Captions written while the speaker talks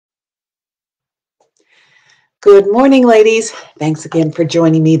Good morning, ladies. Thanks again for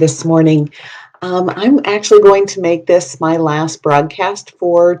joining me this morning. I'm actually going to make this my last broadcast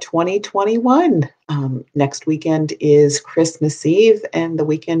for 2021. Next weekend is Christmas Eve, and the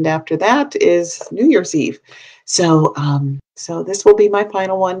weekend after that is New Year's Eve. So this will be my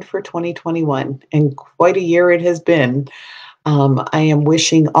final one for 2021, and quite a year it has been. I am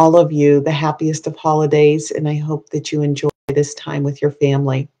wishing all of you the happiest of holidays, and I hope that you enjoy this time with your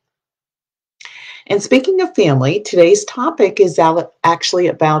family. And speaking of family, today's topic is actually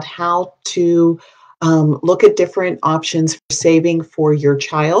about how to look at different options for saving for your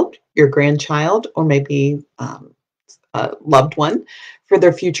child, your grandchild, or maybe a loved one for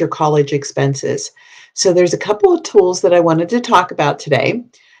their future college expenses. So there's a couple of tools that I wanted to talk about today.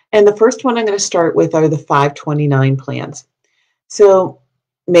 And the first one I'm going to start with are the 529 plans. So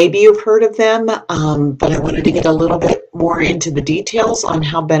maybe you've heard of them, but I wanted to get a little bit more into the details on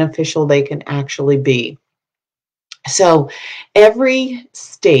how beneficial they can actually be. So every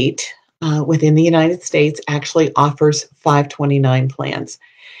state within the United States actually offers 529 plans.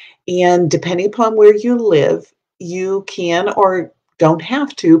 And depending upon where you live, you can or don't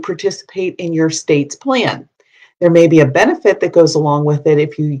have to participate in your state's plan. There may be a benefit that goes along with it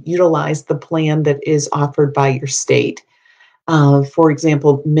if you utilize the plan that is offered by your state. For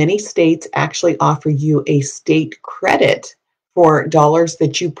example, many states actually offer you a state credit for dollars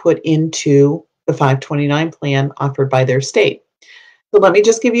that you put into the 529 plan offered by their state. So let me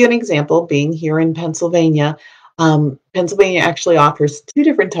just give you an example. Being here in Pennsylvania, Pennsylvania actually offers two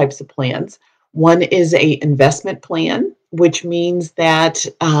different types of plans. One is a investment plan, which means that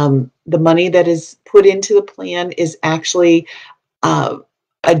the money that is put into the plan is actually uh,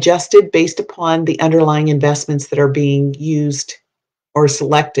 adjusted based upon the underlying investments that are being used or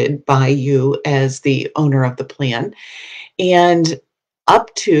selected by you as the owner of the plan. And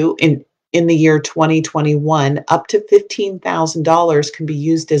up to in the year 2021, up to $15,000 can be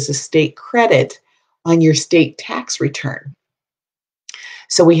used as a state credit on your state tax return.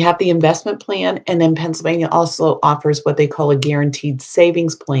 So we have the investment plan, and then Pennsylvania also offers what they call a guaranteed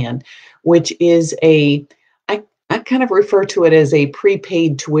savings plan, which is I kind of refer to it as a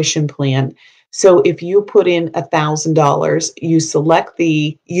prepaid tuition plan. So if you put in $1,000, you select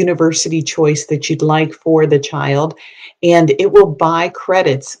the university choice that you'd like for the child, and it will buy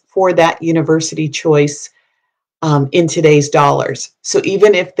credits for that university choice in today's dollars. So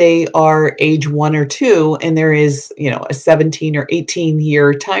even if they are age 1 or 2, and there is, a 17 or 18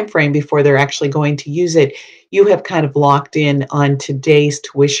 year time frame before they're actually going to use it, you have kind of locked in on today's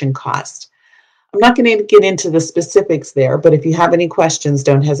tuition cost. I'm not going to get into the specifics there, but if you have any questions,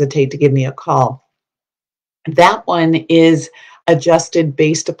 don't hesitate to give me a call. That one is adjusted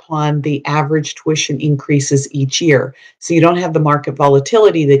based upon the average tuition increases each year. So you don't have the market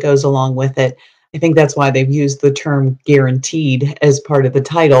volatility that goes along with it. I think that's why they've used the term guaranteed as part of the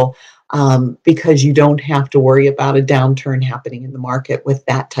title, because you don't have to worry about a downturn happening in the market with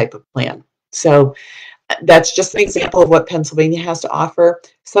that type of plan. So that's just an example of what Pennsylvania has to offer.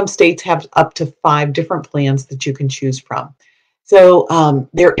 Some states have up to 5 different plans that you can choose from. So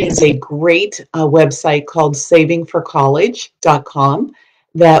there is a great website called savingforcollege.com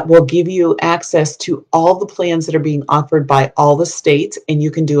that will give you access to all the plans that are being offered by all the states, and you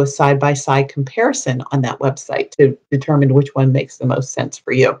can do a side-by-side comparison on that website to determine which one makes the most sense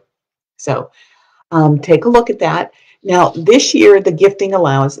for you. So take a look at that. Now, this year, the gifting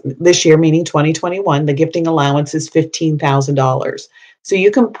allowance, this year meaning 2021, the gifting allowance is $15,000. So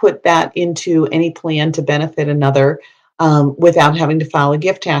you can put that into any plan to benefit another without having to file a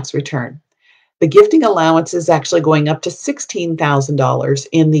gift tax return. The gifting allowance is actually going up to $16,000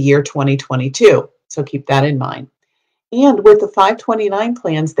 in the year 2022. So keep that in mind. And with the 529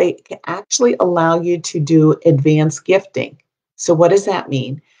 plans, they can actually allow you to do advanced gifting. So what does that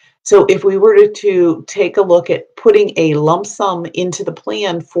mean? So if we were to take a look at putting a lump sum into the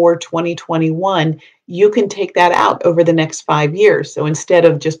plan for 2021, you can take that out over the next 5 years. So instead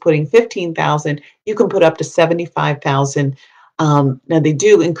of just putting 15,000, you can put up to 75,000. Now they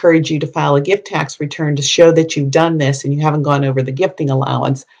do encourage you to file a gift tax return to show that you've done this and you haven't gone over the gifting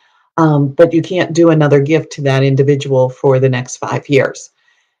allowance, but you can't do another gift to that individual for the next 5 years.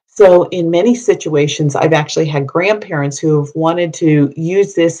 So in many situations, I've actually had grandparents who have wanted to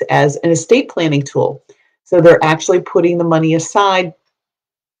use this as an estate planning tool. So they're actually putting the money aside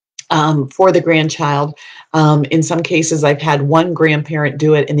for the grandchild. In some cases, I've had one grandparent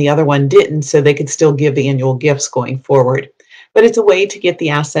do it and the other one didn't, so they could still give annual gifts going forward. But it's a way to get the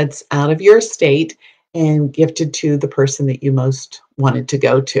assets out of your estate and gifted to the person that you most wanted to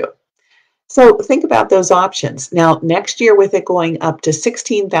go to. So think about those options. Now, next year with it going up to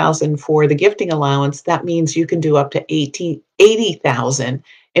 16,000 for the gifting allowance, that means you can do up to 80,000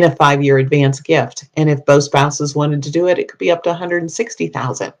 in a 5-year advance gift. And if both spouses wanted to do it, it could be up to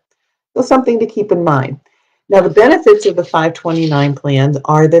 160,000. So something to keep in mind. Now, the benefits of the 529 plans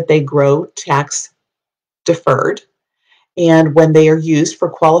are that they grow tax deferred. And when they are used for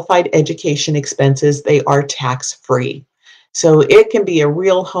qualified education expenses, they are tax free. So it can be a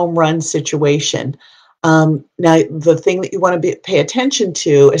real home run situation. Now, the thing that you want to pay attention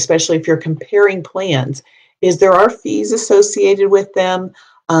to, especially if you're comparing plans, is there are fees associated with them.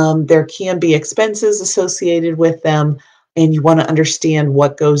 There can be expenses associated with them, and you want to understand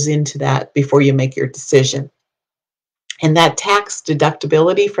what goes into that before you make your decision. And that tax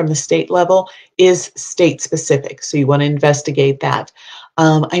deductibility from the state level is state specific. So you want to investigate that.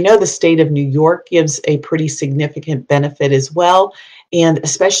 I know the state of New York gives a pretty significant benefit as well. And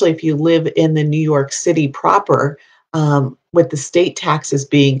especially if you live in the New York City proper, with the state taxes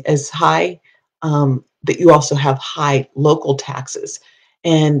being as high, that you also have high local taxes.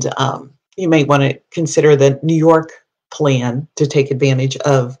 And you may want to consider the New York plan to take advantage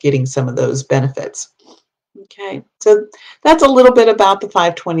of getting some of those benefits. Okay, so that's a little bit about the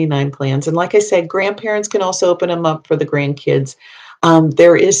 529 plans. And like I said, grandparents can also open them up for the grandkids.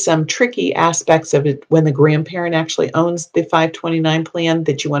 There is some tricky aspects of it when the grandparent actually owns the 529 plan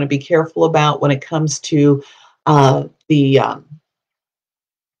that you want to be careful about when it comes to the,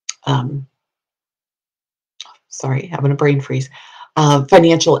 sorry, having a brain freeze,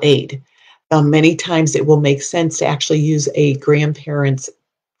 financial aid. Many times it will make sense to actually use a grandparent's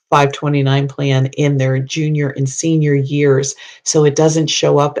 529 plan in their junior and senior years, so it doesn't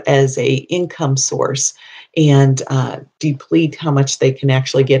show up as a income source and deplete how much they can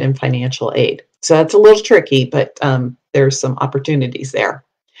actually get in financial aid. So that's a little tricky, but there's some opportunities there.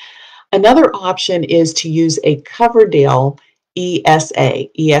 Another option is to use a Coverdell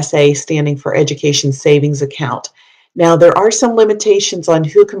ESA standing for Education Savings Account. Now, there are some limitations on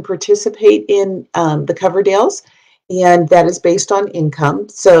who can participate in the Coverdells, and that is based on income.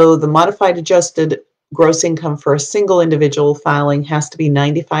 So the modified adjusted gross income for a single individual filing has to be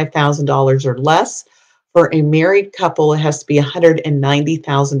 $95,000 or less. For a married couple, it has to be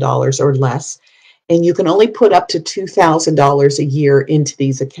 $190,000 or less. And you can only put up to $2,000 a year into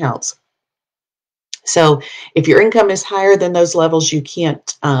these accounts. So if your income is higher than those levels, you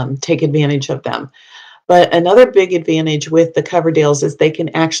can't take advantage of them. But another big advantage with the Coverdells is they can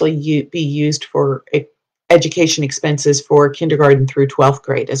actually be used for education expenses for kindergarten through 12th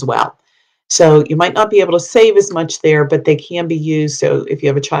grade as well. So you might not be able to save as much there, but they can be used. So if you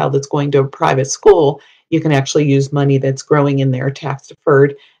have a child that's going to a private school, you can actually use money that's growing in there tax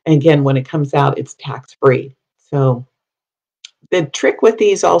deferred. And again, when it comes out, it's tax free. So the trick with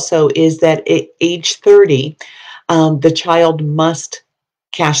these also is that at age 30, the child must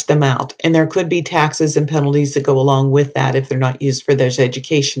cash them out. And there could be taxes and penalties that go along with that if they're not used for those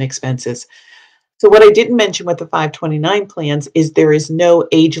education expenses. So what I didn't mention with the 529 plans is there is no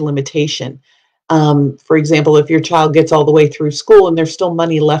age limitation. For example, if your child gets all the way through school and there's still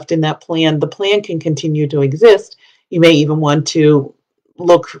money left in that plan, the plan can continue to exist. You may even want to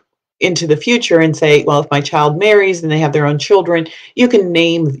look into the future and say, well, if my child marries and they have their own children, you can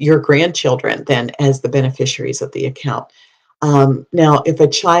name your grandchildren then as the beneficiaries of the account. Now, if a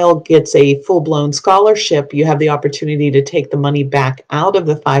child gets a full-blown scholarship, you have the opportunity to take the money back out of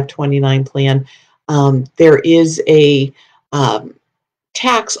the 529 plan. There is a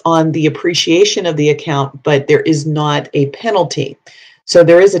tax on the appreciation of the account, but there is not a penalty. So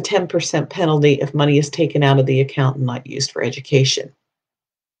there is a 10% penalty if money is taken out of the account and not used for education.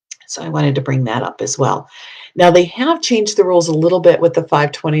 So I wanted to bring that up as well. Now, they have changed the rules a little bit with the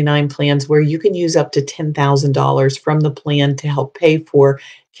 529 plans where you can use up to $10,000 from the plan to help pay for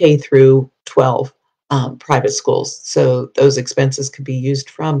K through 12 private schools. So those expenses could be used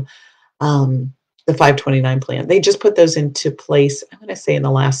from the 529 plan. They just put those into place, I'm going to say in the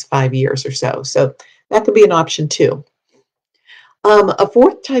last 5 years or so. So that could be an option too. A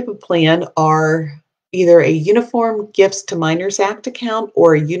fourth type of plan are either a Uniform Gifts to Minors Act account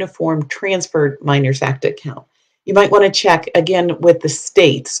or a Uniform Transfer Minors Act account. You might want to check again with the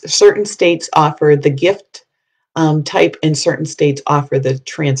states. Certain states offer the gift type and certain states offer the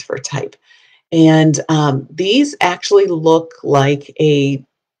transfer type. And these actually look like a,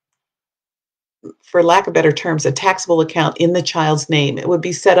 for lack of better terms, a taxable account in the child's name. It would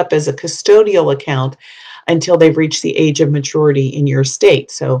be set up as a custodial account until they've reached the age of maturity in your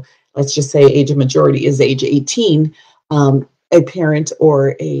state. So let's just say age of majority is age 18. A parent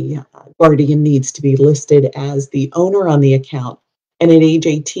or a guardian needs to be listed as the owner on the account. And at age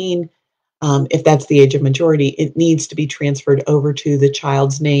 18, if that's the age of majority, it needs to be transferred over to the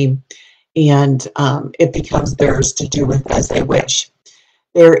child's name, and it becomes theirs to do with as they wish.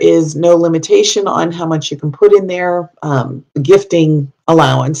 There is no limitation on how much you can put in there. Gifting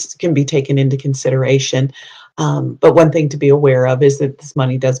allowance can be taken into consideration. But one thing to be aware of is that this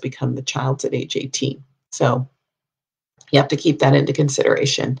money does become the child's at age 18. So you have to keep that into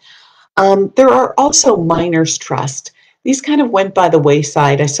consideration. There are also minors' trust. These kind of went by the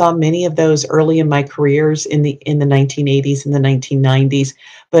wayside. I saw many of those early in my careers in the 1980s and the 1990s,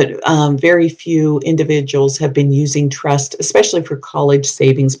 but very few individuals have been using trust, especially for college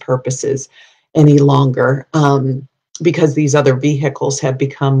savings purposes, any longer, because these other vehicles have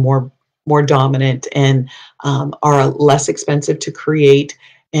become more dominant and are less expensive to create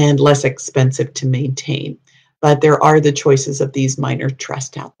and less expensive to maintain. But there are the choices of these minor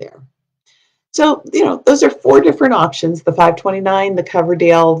trust out there. So, those are four different options: the 529, the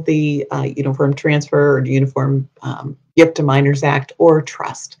Coverdell, the Uniform Transfer or Uniform Gift to Minors Act, or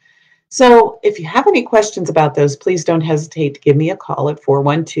trust. So if you have any questions about those, please don't hesitate to give me a call at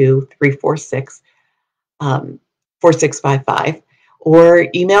 412-346-4655, or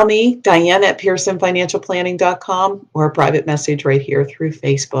email me, Diane@PearsonFinancialPlanning.com, or a private message right here through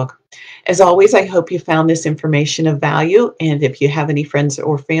Facebook. As always, I hope you found this information of value. And if you have any friends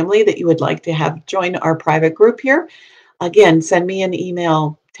or family that you would like to have join our private group here, again, send me an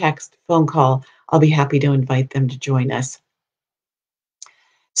email, text, phone call. I'll be happy to invite them to join us.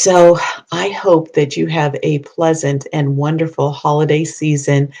 So I hope that you have a pleasant and wonderful holiday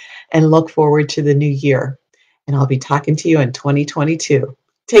season and look forward to the new year. And I'll be talking to you in 2022.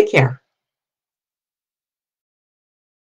 Take care.